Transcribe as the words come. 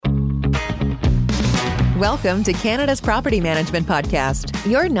Welcome to Canada's Property Management Podcast,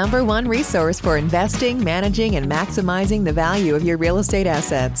 your number one resource for investing, managing, and maximizing the value of your real estate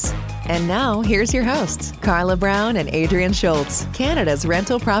assets. And now, here's your hosts, Carla Brown and Adrian Schultz, Canada's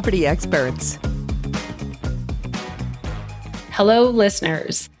rental property experts. Hello,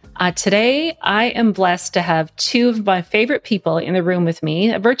 listeners. Today, I am blessed to have two of my favorite people in the room with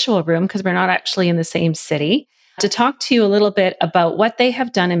me, a virtual room because we're not actually in the same city, to talk to you a little bit about what they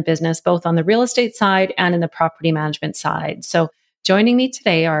have done in business, both on the real estate side and in the property management side. So joining me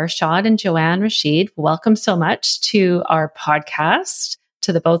today are Arshad and Joanne Rashed. Welcome so much to our podcast,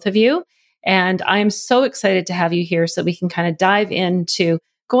 to the both of you. And I am so excited to have you here so we can kind of dive into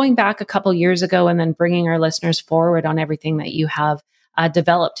going back a couple years ago and then bringing our listeners forward on everything that you have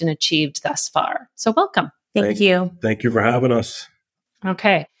developed and achieved thus far. So welcome. Thank you. Thank you for having us.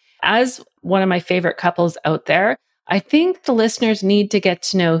 Okay. As one of my favorite couples out there, I think the listeners need to get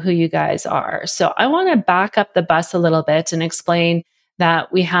to know who you guys are. So I want to back up the bus a little bit and explain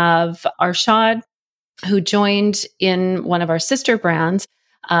that we have Arshad, who joined in one of our sister brands,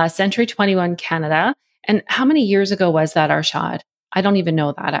 Century 21 Canada. And how many years ago was that, Arshad? I don't even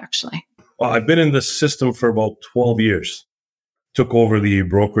know that actually. Well, I've been in this system for about 12 years. Took over the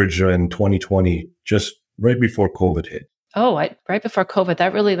brokerage in 2020, just right before COVID hit. Oh, right before COVID.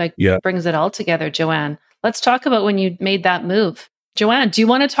 That really brings it all together, Joanne. Let's talk about when you made that move. Joanne, do you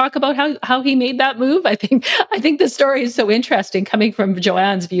want to talk about how he made that move? I think the story is so interesting coming from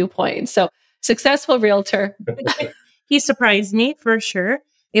Joanne's viewpoint. So, successful realtor. He surprised me for sure.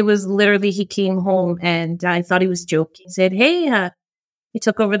 It was literally, he came home and I thought he was joking. He said, hey, he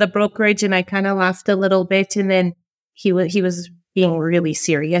took over the brokerage, and I kind of laughed a little bit. And then he was being really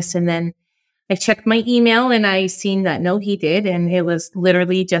serious. And then I checked my email and I seen that no, he did. And it was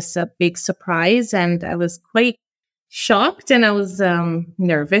literally just a big surprise. And I was quite shocked and I was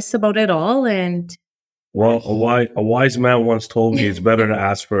nervous about it all. And well, a wise man once told me it's better to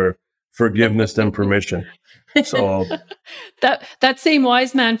ask for forgiveness than permission. So that same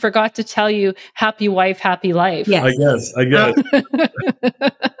wise man forgot to tell you, happy wife, happy life. Yes. I guess.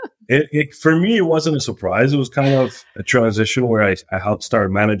 For me, it wasn't a surprise. It was kind of a transition where I helped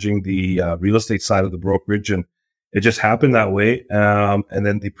start managing the real estate side of the brokerage, and it just happened that way. And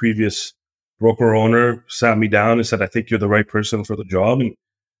then the previous broker owner sat me down and said, I think you're the right person for the job. And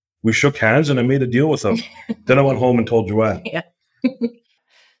we shook hands and I made a deal with him. Then I went home and told Joanne. Yeah.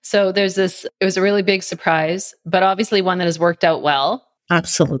 So it was a really big surprise, but obviously one that has worked out well.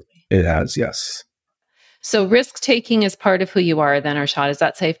 Absolutely. It has, yes. So risk-taking is part of who you are then, Arshad. Is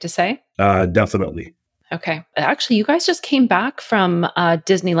that safe to say? Definitely. Okay. Actually, you guys just came back from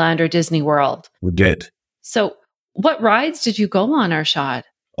Disneyland or Disney World. We did. So what rides did you go on, Arshad?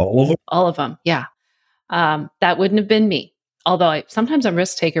 All of them? All of them, yeah. That wouldn't have been me. Although sometimes I'm a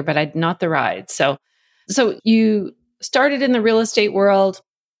risk taker, but I'm not the ride. So you started in the real estate world,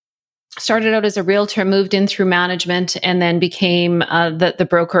 started out as a realtor, moved in through management, and then became the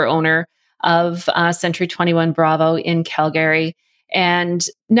broker owner of Century 21 Bravo in Calgary. And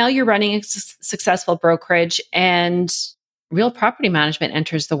now you're running a successful brokerage and real property management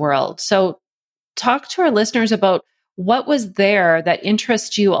enters the world. So talk to our listeners about what was there that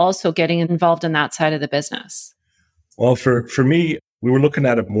interests you also getting involved in that side of the business. Well, for me, we were looking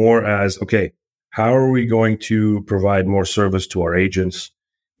at it more as, okay, how are we going to provide more service to our agents,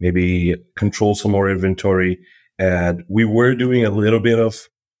 maybe control some more inventory? And we were doing a little bit of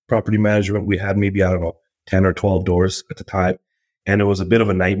property management. We had maybe, 10 or 12 doors at the time. And it was a bit of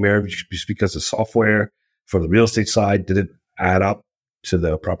a nightmare just because the software for the real estate side didn't add up to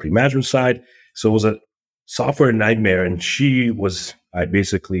the property management side. So it was a software nightmare. And when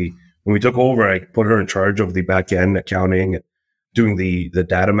we took over, I put her in charge of the back end accounting and doing the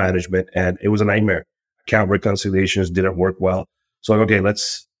data management. And it was a nightmare. Account reconciliations didn't work well. So okay,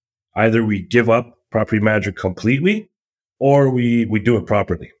 let's either we give up property management completely or we do it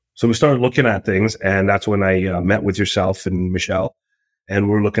properly. So we started looking at things, and that's when I met with yourself and Michelle, and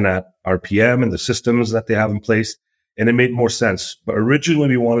we're looking at RPM and the systems that they have in place, and it made more sense. But originally,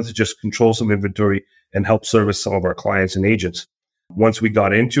 we wanted to just control some inventory and help service some of our clients and agents. Once we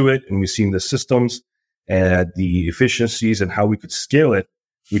got into it and we've seen the systems and the efficiencies and how we could scale it,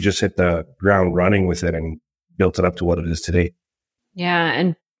 we just hit the ground running with it and built it up to what it is today. Yeah,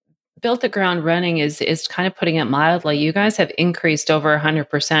 and built the ground running is kind of putting it mildly. You guys have increased over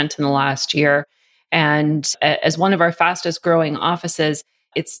 100% in the last year. And as one of our fastest growing offices,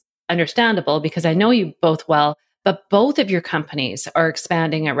 it's understandable because I know you both well, but both of your companies are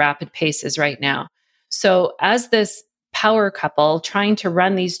expanding at rapid paces right now. So as this power couple trying to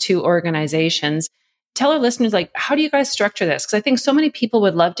run these two organizations, tell our listeners, like, how do you guys structure this? Because I think so many people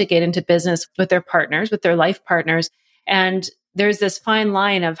would love to get into business with their partners, with their life partners. And there's this fine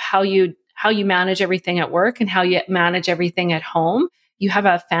line of how you manage everything at work and how you manage everything at home. You have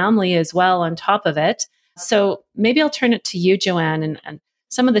a family as well on top of it. So maybe I'll turn it to you, Joanne, and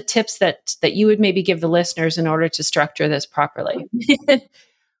some of the tips that you would maybe give the listeners in order to structure this properly.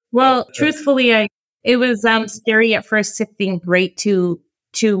 Well, truthfully, it was scary at first to think right to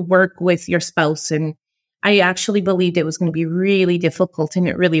work with your spouse, and I actually believed it was going to be really difficult, and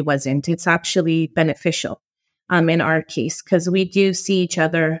it really wasn't. It's actually beneficial in our case, because we do see each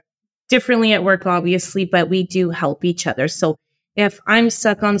other differently at work, obviously, but we do help each other. So if I'm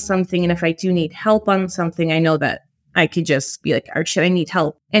stuck on something and if I do need help on something, I know that I could just be like, Arshad, I need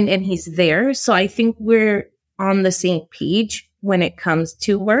help. And he's there. So I think we're on the same page when it comes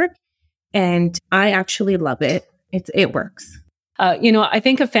to work. And I actually love it. It works. I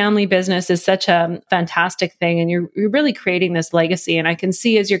think a family business is such a fantastic thing, and you're really creating this legacy. And I can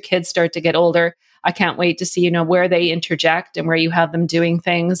see as your kids start to get older, I can't wait to see, where they interject and where you have them doing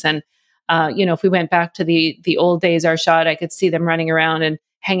things. And, if we went back to the old days, Arshad, I could see them running around and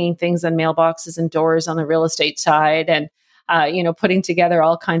hanging things on mailboxes and doors on the real estate side and, putting together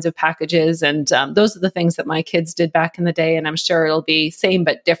all kinds of packages. And those are the things that my kids did back in the day. And I'm sure it'll be same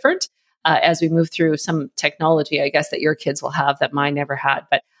but different. As we move through some technology, I guess, that your kids will have that mine never had.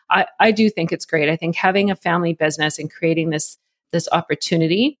 But I do think it's great. I think having a family business and creating this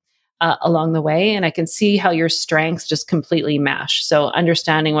opportunity along the way, and I can see how your strengths just completely mesh. So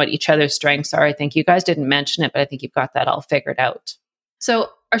understanding what each other's strengths are, I think you guys didn't mention it, but I think you've got that all figured out. So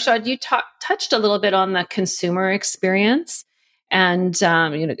Arshad, you touched a little bit on the consumer experience and,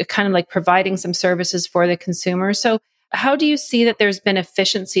 kind of like providing some services for the consumer. So how do you see that there's been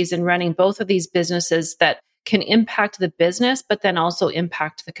efficiencies in running both of these businesses that can impact the business, but then also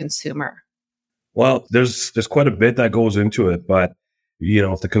impact the consumer? Well, there's quite a bit that goes into it, but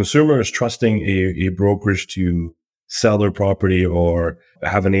if the consumer is trusting a brokerage to sell their property or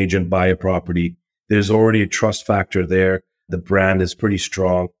have an agent buy a property, there's already a trust factor there. The brand is pretty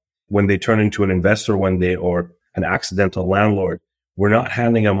strong. When they turn into an investor one day or an accidental landlord, we're not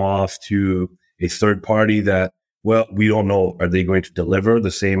handing them off to a third party that, well, we don't know, are they going to deliver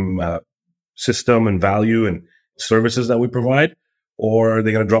the same system and value and services that we provide, or are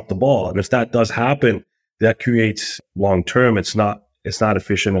they going to drop the ball? And if that does happen, that creates long-term, it's not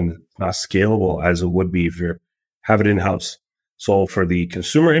efficient and not scalable as it would be if you have it in-house. So for the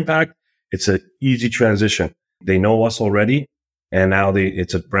consumer impact, it's an easy transition. They know us already, and now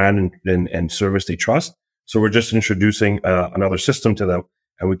it's a brand and service they trust. So we're just introducing another system to them,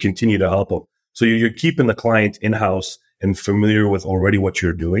 and we continue to help them. So you're keeping the client in-house and familiar with already what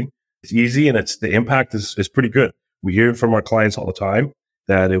you're doing. It's easy, and the impact is pretty good. We hear from our clients all the time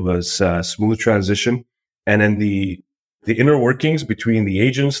that it was a smooth transition. And then the inner workings between the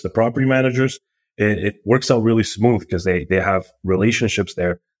agents, the property managers, it works out really smooth because they have relationships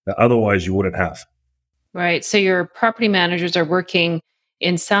there that otherwise you wouldn't have. Right. So your property managers are working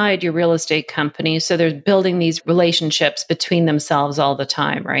inside your real estate company. So they're building these relationships between themselves all the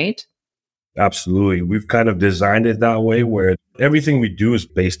time, right? Absolutely. We've kind of designed it that way where everything we do is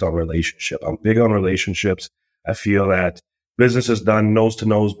based on relationship. I'm big on relationships. I feel that business is done nose to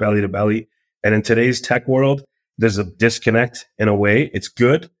nose, belly to belly. And in today's tech world, there's a disconnect in a way. It's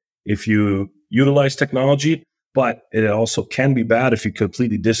good if you utilize technology, but it also can be bad if you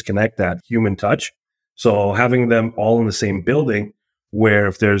completely disconnect that human touch. So having them all in the same building where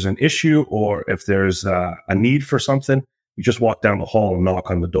if there's an issue or if there's a need for something, you just walk down the hall and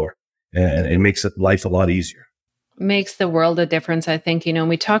knock on the door. And it makes life a lot easier. Makes the world a difference, I think.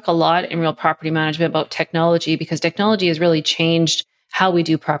 We talk a lot in real property management about technology because technology has really changed how we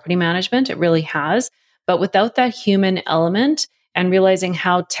do property management. It really has. But without that human element and realizing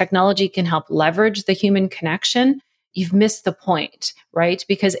how technology can help leverage the human connection, you've missed the point, right?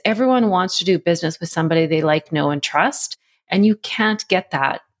 Because everyone wants to do business with somebody they like, know, and trust. And you can't get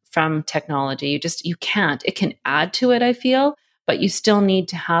that from technology. You can't. It can add to it, I feel, but you still need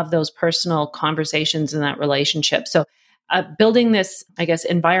to have those personal conversations in that relationship. So building this, I guess,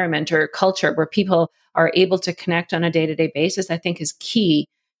 environment or culture where people are able to connect on a day-to-day basis, I think is key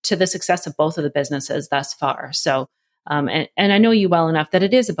to the success of both of the businesses thus far. So, and I know you well enough that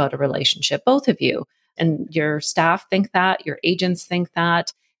it is about a relationship, both of you. And your staff think that, your agents think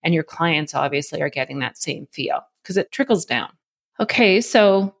that, and your clients obviously are getting that same feel because it trickles down. Okay,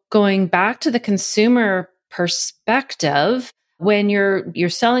 so going back to the consumer perspective, when you're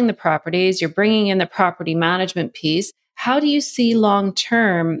selling the properties, you're bringing in the property management piece, how do you see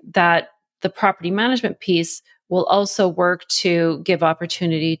long-term that the property management piece will also work to give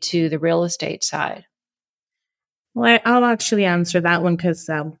opportunity to the real estate side? Well, I'll actually answer that one because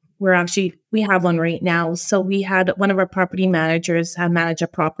we have one right now. So we had one of our property managers manage a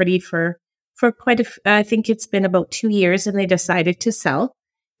property for I think it's been about 2 years, and they decided to sell.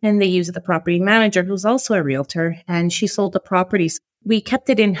 And they used the property manager, who's also a realtor, and she sold the properties. We kept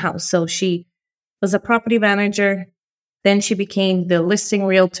it in-house. So she was a property manager. Then she became the listing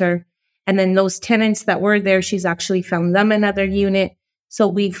realtor. And then those tenants that were there, she's actually found them another unit. So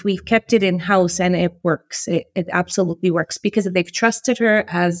we've kept it in-house, and it works. It absolutely works because they've trusted her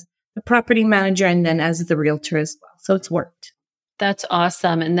as the property manager and then as the realtor as well. So it's worked. That's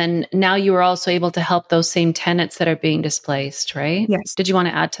awesome. And then now you are also able to help those same tenants that are being displaced, right? Yes. Did you want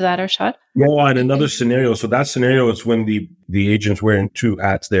to add to that, Arshad? Yeah, and another scenario. So that scenario is when the agent's wearing two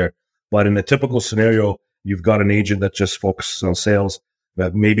hats there. But in a typical scenario, you've got an agent that just focuses on sales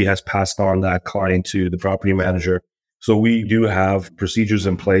that maybe has passed on that client to the property manager. So we do have procedures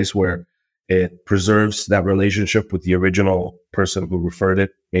in place where it preserves that relationship with the original person who referred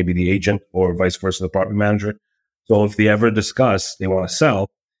it, maybe the agent or vice versa, the property manager. So if they ever discuss they want to sell,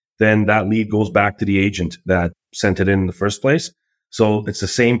 then that lead goes back to the agent that sent it in the first place. So it's the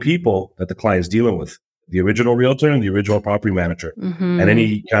same people that the client is dealing with, the original realtor and the original property manager. Mm-hmm. And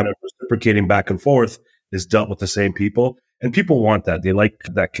any kind of reciprocating back and forth is dealt with the same people. And people want that. They like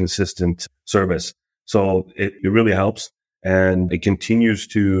that consistent service. So it really helps. And it continues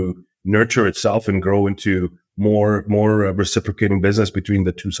to nurture itself and grow into more reciprocating business between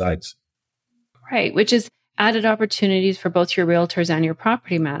the two sides. Right, which is added opportunities for both your realtors and your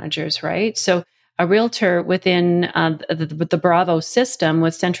property managers, right? So a realtor within the Bravo system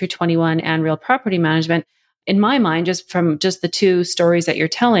with Century 21 and Real Property Management, in my mind, just from just the two stories that you're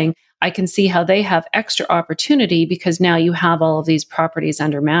telling, I can see how they have extra opportunity because now you have all of these properties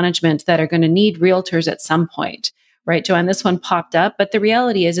under management that are going to need realtors at some point, right? Joanne, this one popped up, but the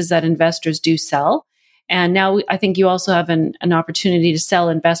reality is that investors do sell. And now I think you also have an opportunity to sell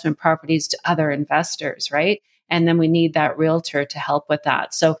investment properties to other investors, right? And then we need that realtor to help with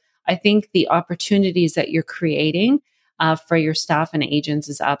that. So I think the opportunities that you're creating for your staff and agents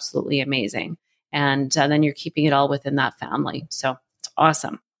is absolutely amazing. And then you're keeping it all within that family. So it's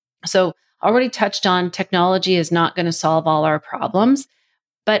awesome. So already touched on technology is not going to solve all our problems,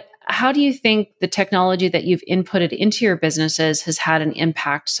 but how do you think the technology that you've inputted into your businesses has had an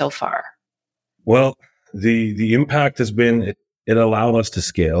impact so far? Well, the impact has been, it allowed us to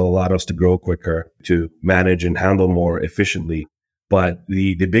scale, allowed us to grow quicker, to manage and handle more efficiently. But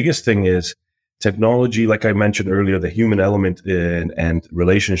the biggest thing is technology, like I mentioned earlier, the human element and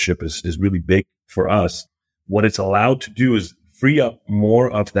relationship is really big for us. What it's allowed to do is free up more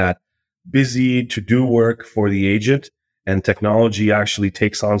of that busy to-do work for the agent, and technology actually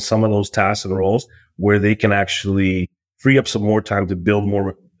takes on some of those tasks and roles where they can actually free up some more time to build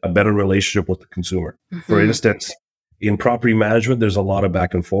a better relationship with the consumer. Mm-hmm. For instance, in property management, there's a lot of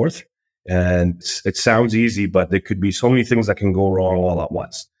back and forth, and it sounds easy, but there could be so many things that can go wrong all at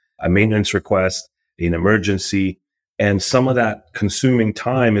once. A maintenance request, an emergency, and some of that consuming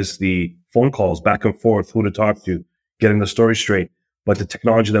time is the phone calls back and forth, who to talk to, getting the story straight. But the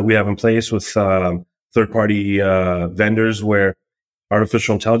technology that we have in place with third-party vendors where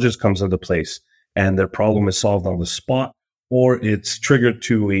artificial intelligence comes into place and their problem is solved on the spot, or it's triggered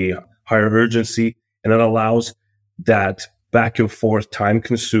to a higher urgency, and it allows that back and forth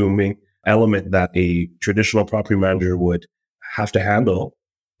time-consuming element that a traditional property manager would have to handle.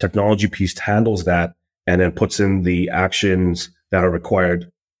 Technology piece handles that and then puts in the actions that are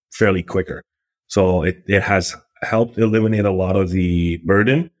required fairly quicker. So it has helped eliminate a lot of the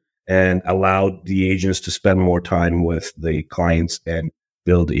burden and allowed the agents to spend more time with the clients and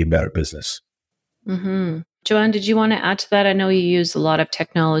build a better business. Mm-hmm. Joanne, did you want to add to that? I know you use a lot of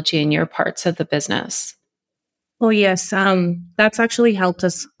technology in your parts of the business. Oh, yes. That's actually helped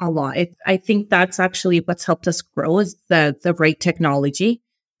us a lot. I think that's actually what's helped us grow is the right technology.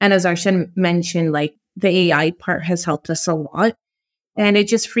 And as Arshad mentioned, like the AI part has helped us a lot. And it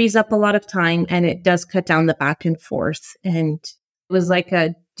just frees up a lot of time, and it does cut down the back and forth. And it was like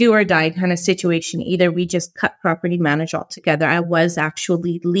a do or die kind of situation. Either we just cut property manage altogether. I was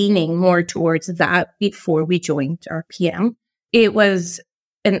actually leaning more towards that before we joined RPM. It was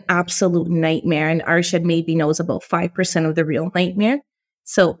an absolute nightmare. And Arshad maybe knows about 5% of the real nightmare.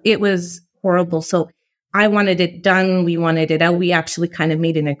 So it was horrible. So I wanted it done. We wanted it out. We actually kind of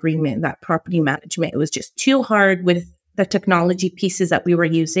made an agreement that property management, it was just too hard with the technology pieces that we were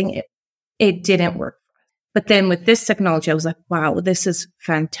using. It didn't work. But then with this technology, I was like, wow, this is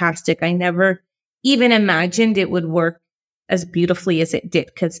fantastic. I never even imagined it would work as beautifully as it did,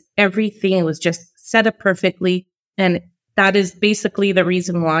 because everything was just set up perfectly. And that is basically the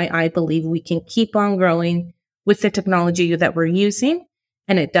reason why I believe we can keep on growing. with the technology that we're using.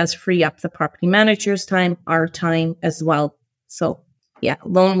 And it does free up the property manager's time, our time as well. So yeah,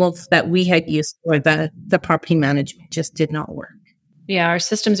 Lone Wolf that we had used for the property management just did not work. Yeah, our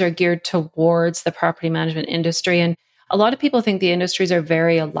systems are geared towards the property management industry. And a lot of people think the industries are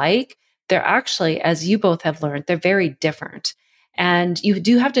very alike. They're actually, as you both have learned, they're very different. And you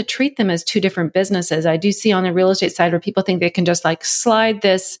do have to treat them as two different businesses. I do see on the real estate side where people think they can just like slide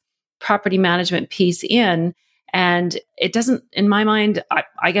this property management piece in. And it doesn't, in my mind,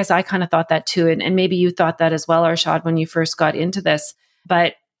 I guess I kind of thought that too. And maybe you thought that as well, Arshad, when you first got into this.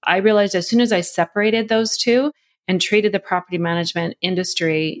 But I realized as soon as I separated those two and treated the property management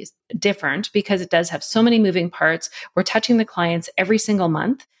industry different, because it does have so many moving parts, we're touching the clients every single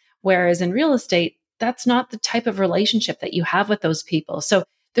month. Whereas in real estate, that's not the type of relationship that you have with those people. So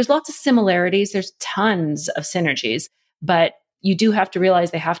there's lots of similarities. There's tons of synergies, but you do have to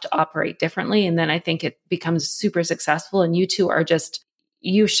realize they have to operate differently. And then I think it becomes super successful. And you two are just,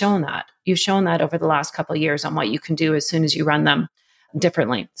 you've shown that. You've shown that over the last couple of years on what you can do as soon as you run them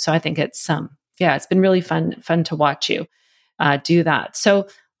differently. So I think it's, it's been really fun to watch you do that. So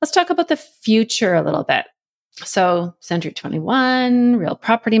let's talk about the future a little bit. So Century 21, real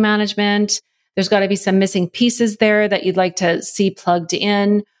property management, there's got to be some missing pieces there that you'd like to see plugged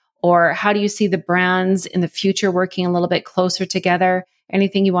in, or how do you see the brands in the future working a little bit closer together?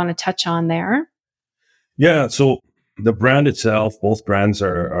 Anything you want to touch on there? Yeah. So the brand itself, both brands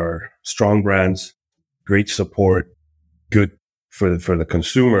are strong brands, great support, good for the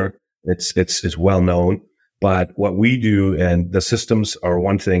consumer. It's well known, but what we do and the systems are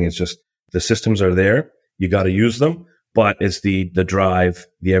one thing. It's just the systems are there. You got to use them, but it's the drive,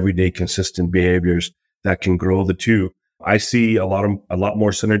 the everyday consistent behaviors that can grow the two. I see a lot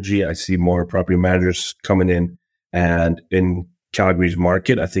more synergy. I see more property managers coming in, and in Calgary's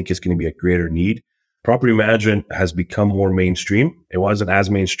market, I think it's going to be a greater need. Property management has become more mainstream. It wasn't as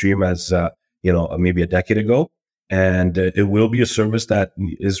mainstream as maybe a decade ago, and it will be a service that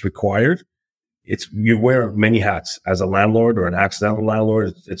is required. You wear many hats as a landlord or an accidental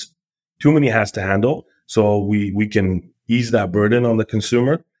landlord. It's too many hats to handle. So we can ease that burden on the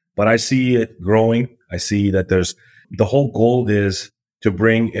consumer, but I see it growing. I see that the whole goal is to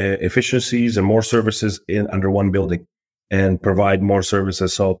bring efficiencies and more services in under one building and provide more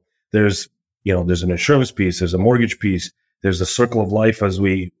services. So there's an insurance piece, there's a mortgage piece, there's a circle of life, as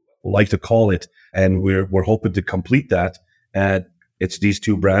we like to call it. And we're hoping to complete that. And it's these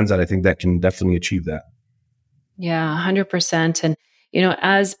two brands that I think that can definitely achieve that. Yeah, 100%. And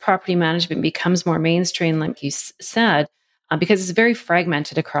as property management becomes more mainstream, like you said, because it's very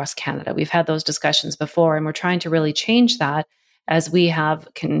fragmented across Canada. We've had those discussions before, and we're trying to really change that as we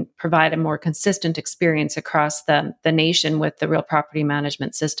can provide a more consistent experience across the nation with the real property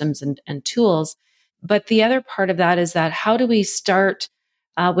management systems and tools. But the other part of that is that how do we start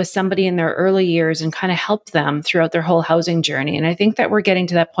with somebody in their early years and kind of help them throughout their whole housing journey? And I think that we're getting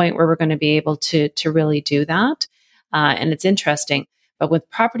to that point where we're going to be able to really do that. And it's interesting. But with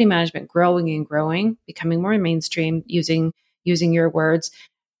property management growing and growing, becoming more mainstream, using your words,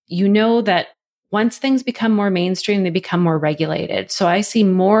 that once things become more mainstream, they become more regulated. So I see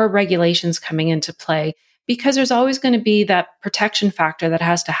more regulations coming into play because there's always going to be that protection factor that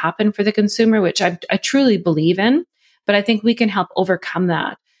has to happen for the consumer, which I truly believe in. But I think we can help overcome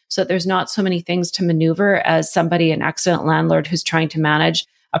that so that there's not so many things to maneuver as somebody, an accident landlord who's trying to manage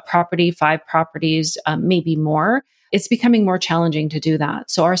a property, 5 properties, maybe more. It's becoming more challenging to do that.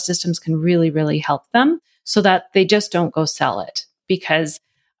 So our systems can really, really help them so that they just don't go sell it. Because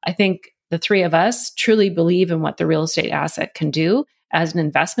I think the three of us truly believe in what the real estate asset can do as an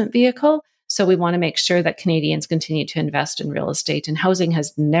investment vehicle. So we want to make sure that Canadians continue to invest in real estate, and housing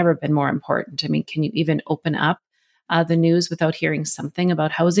has never been more important. I mean, can you even open up the news without hearing something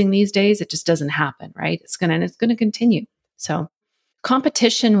about housing these days? It just doesn't happen, right? It's going to continue. So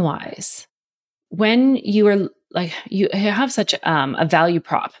competition wise, when you are you have such a value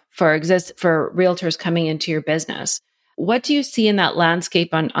prop for realtors coming into your business, what do you see in that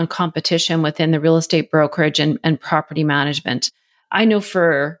landscape on competition within the real estate brokerage and property management? I know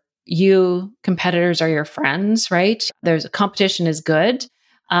for you, competitors are your friends, right? Competition is good.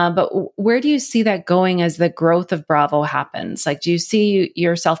 But where do you see that going as the growth of Bravo happens? Like, do you see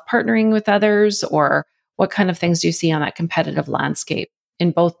yourself partnering with others, or what kind of things do you see on that competitive landscape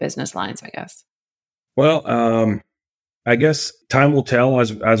in both business lines, I guess? Well, I guess time will tell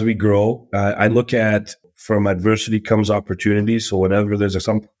as we grow. I look at from adversity comes opportunity. So whenever there's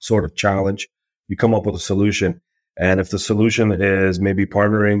some sort of challenge, you come up with a solution. And if the solution is maybe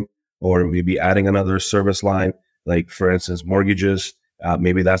partnering or maybe adding another service line, like for instance, mortgages,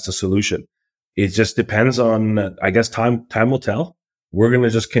 maybe that's the solution. it just depends on, I guess time will tell. We're going to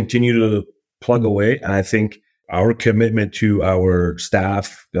just continue to plug away. And I think our commitment to our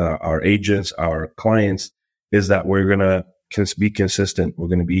staff, our agents, our clients is that we're going to be consistent. We're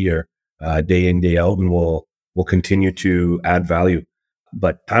going to be here day in, day out, and we'll continue to add value.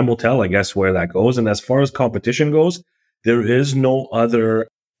 But time will tell, I guess, where that goes. And as far as competition goes, there is no other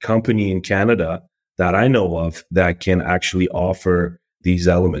company in Canada that I know of that can actually offer these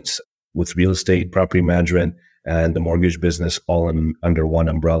elements with real estate, property management, and the mortgage business all under one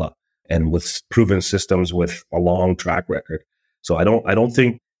umbrella, and with proven systems with a long track record. So I don't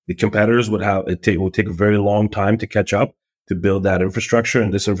think the competitors will take a very long time to catch up to build that infrastructure.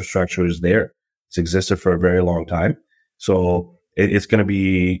 And this infrastructure is there. It's existed for a very long time. So it's going to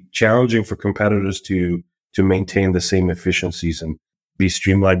be challenging for competitors to maintain the same efficiencies and be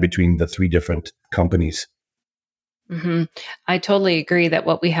streamlined between the three different companies. Mm-hmm. I totally agree that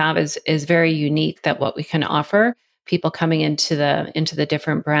what we have is very unique, that what we can offer people coming into the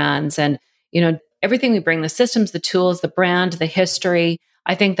different brands, and, everything we bring, the systems, the tools, the brand, the history.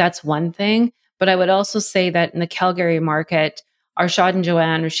 I think that's one thing. But I would also say that in the Calgary market, Arshad and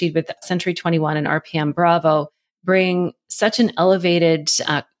Joanne, Rashed with Century 21 and RPM Bravo bring such an elevated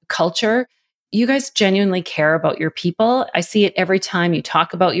culture. You guys genuinely care about your people. I see it every time you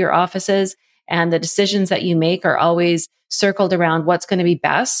talk about your offices, and the decisions that you make are always circled around what's going to be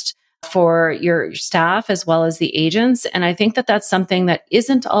best for your staff as well as the agents. And I think that that's something that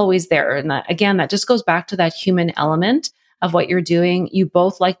isn't always there. And that just goes back to that human element of what you're doing. You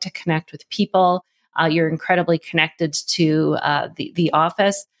both like to connect with people. You're incredibly connected to the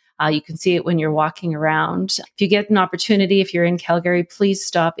office. You can see it when you're walking around. If you get an opportunity, if you're in Calgary, please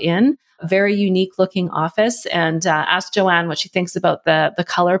stop in. A very unique looking office, and ask Joanne what she thinks about the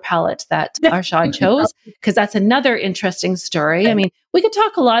color palette that Arshad chose, because that's another interesting story. I mean, we could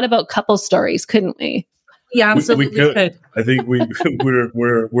talk a lot about couple stories, couldn't we? Yeah, absolutely. We could. I think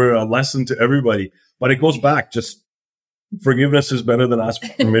we're a lesson to everybody, but it goes back. Just forgiveness is better than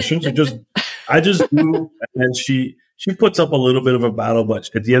asking permission. So I just do, and she puts up a little bit of a battle, but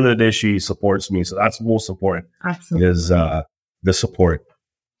at the end of the day, she supports me. So that's most important. Absolutely. Is the support.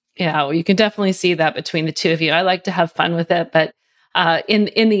 Yeah, well, you can definitely see that between the two of you. I like to have fun with it, but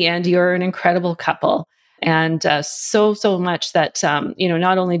in the end, you're an incredible couple, and so much that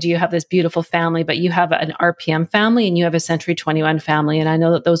not only do you have this beautiful family, but you have an RPM family and you have a Century 21 family, and I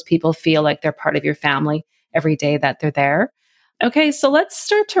know that those people feel like they're part of your family every day that they're there. Okay, so let's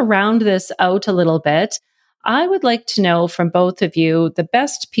start to round this out a little bit. I would like to know from both of you the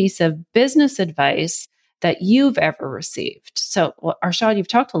best piece of business advice that you've ever received. So, Arshad, you've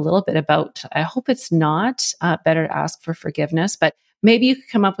talked a little bit about, I hope it's not better to ask for forgiveness, but maybe you could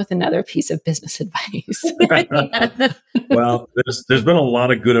come up with another piece of business advice. Well, there's been a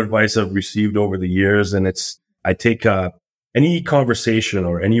lot of good advice I've received over the years, and I take any conversation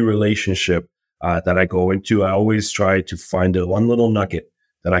or any relationship that I go into, I always try to find one little nugget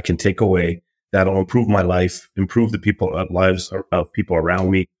that I can take away that'll improve my life, improve the lives of people around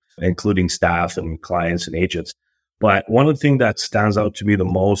me, including staff and clients and agents. But one of the things that stands out to me the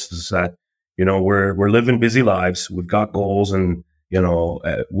most is that, we're living busy lives. We've got goals, and,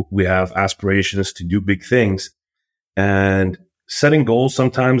 we have aspirations to do big things. And setting goals,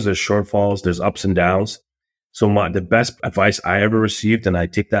 sometimes there's shortfalls, there's ups and downs. So the best advice I ever received, and I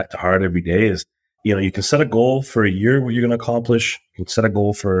take that to heart every day, is, you can set a goal for a year what you're going to accomplish. You can set a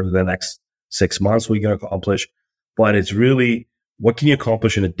goal for the next 6 months what you're going to accomplish. But it's really, what can you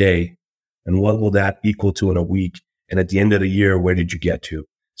accomplish in a day? And what will that equal to in a week? And at the end of the year, where did you get to?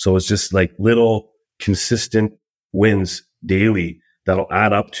 So it's just like little consistent wins daily that'll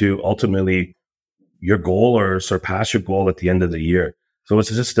add up to ultimately your goal or surpass your goal at the end of the year. So it's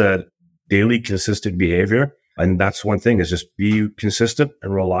just a daily consistent behavior. And that's one thing, is just be consistent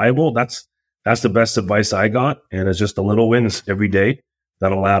and reliable. That's the best advice I got. And it's just the little wins every day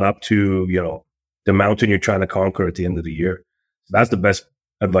that'll add up to, the mountain you're trying to conquer at the end of the year. So that's the best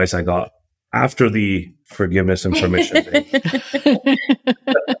advice I got after the forgiveness and permission thing.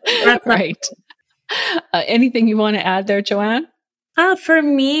 Right. Anything you want to add there, Joanne? For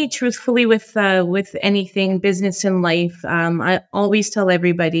me, truthfully, with anything business in life, I always tell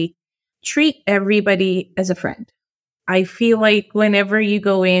everybody, treat everybody as a friend. I feel like whenever you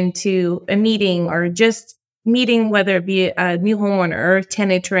go into a meeting or just meeting, whether it be a new homeowner or a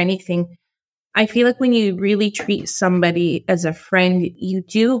tenant or anything, I feel like when you really treat somebody as a friend, you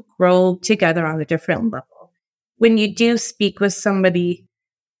do grow together on a different level. When you do speak with somebody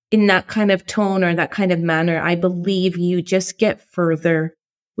in that kind of tone or that kind of manner, I believe you just get further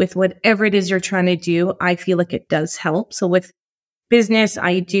with whatever it is you're trying to do. I feel like it does help. So with business,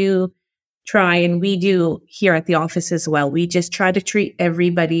 I do try, and we do here at the office as well. We just try to treat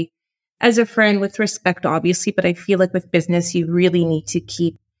everybody as a friend with respect, obviously. But I feel like with business, you really need to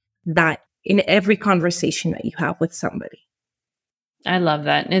keep that in every conversation that you have with somebody. I love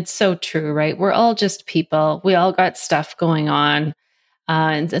that. And it's so true, right? We're all just people. We all got stuff going on.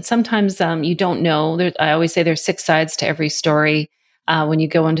 And sometimes you don't know. I always say there's 6 sides to every story. When you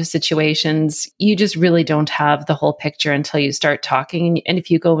go into situations, you just really don't have the whole picture until you start talking. And if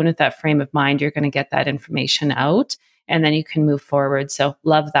you go in with that frame of mind, you're going to get that information out and then you can move forward. So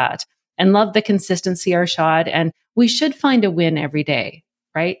love that. And love the consistency, Arshad. And we should find a win every day,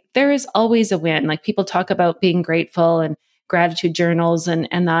 right? There is always a win. Like people talk about being grateful and gratitude journals and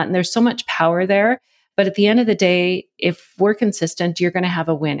that, and there's so much power there. But at the end of the day, if we're consistent, you're going to have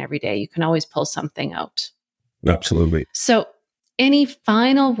a win every day. You can always pull something out. Absolutely. So any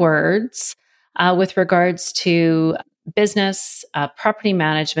final words with regards to business, property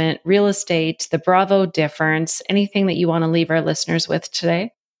management, real estate, the Bravo difference, anything that you want to leave our listeners with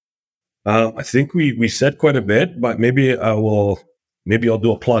today? I think we said quite a bit, but maybe I'll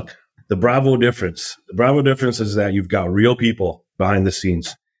do a plug. The Bravo difference. The Bravo difference is that you've got real people behind the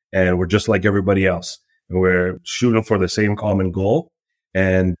scenes, and we're just like everybody else. And we're shooting for the same common goal.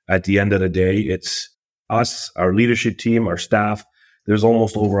 And at the end of the day, it's us, our leadership team, our staff. There's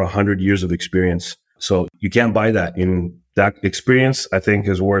almost over 100 years of experience. So you can't buy that. And that experience, I think,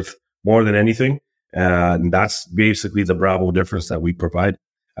 is worth more than anything. And that's basically the Bravo difference that we provide.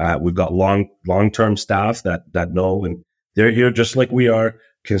 We've got long-term staff that know, and they're here just like we are,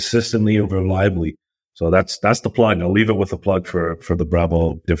 consistently and reliably. So that's the plug. I'll leave it with a plug for the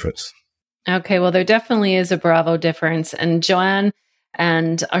Bravo difference. Okay, well, there definitely is a Bravo difference. And Joanne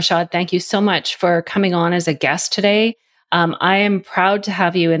and Arshad, thank you so much for coming on as a guest today. I am proud to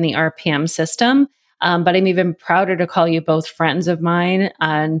have you in the RPM system, but I'm even prouder to call you both friends of mine.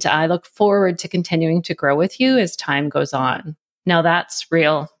 And I look forward to continuing to grow with you as time goes on. Now that's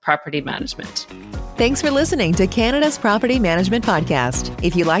real property management. Thanks for listening to Canada's Property Management Podcast.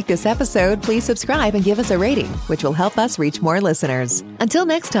 If you like this episode, please subscribe and give us a rating, which will help us reach more listeners. Until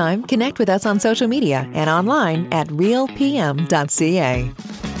next time, connect with us on social media and online at realpm.ca.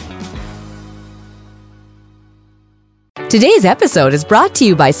 Today's episode is brought to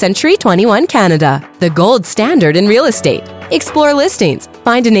you by Century 21 Canada, the gold standard in real estate. Explore listings,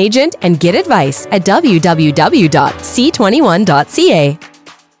 find an agent, and get advice at www.c21.ca.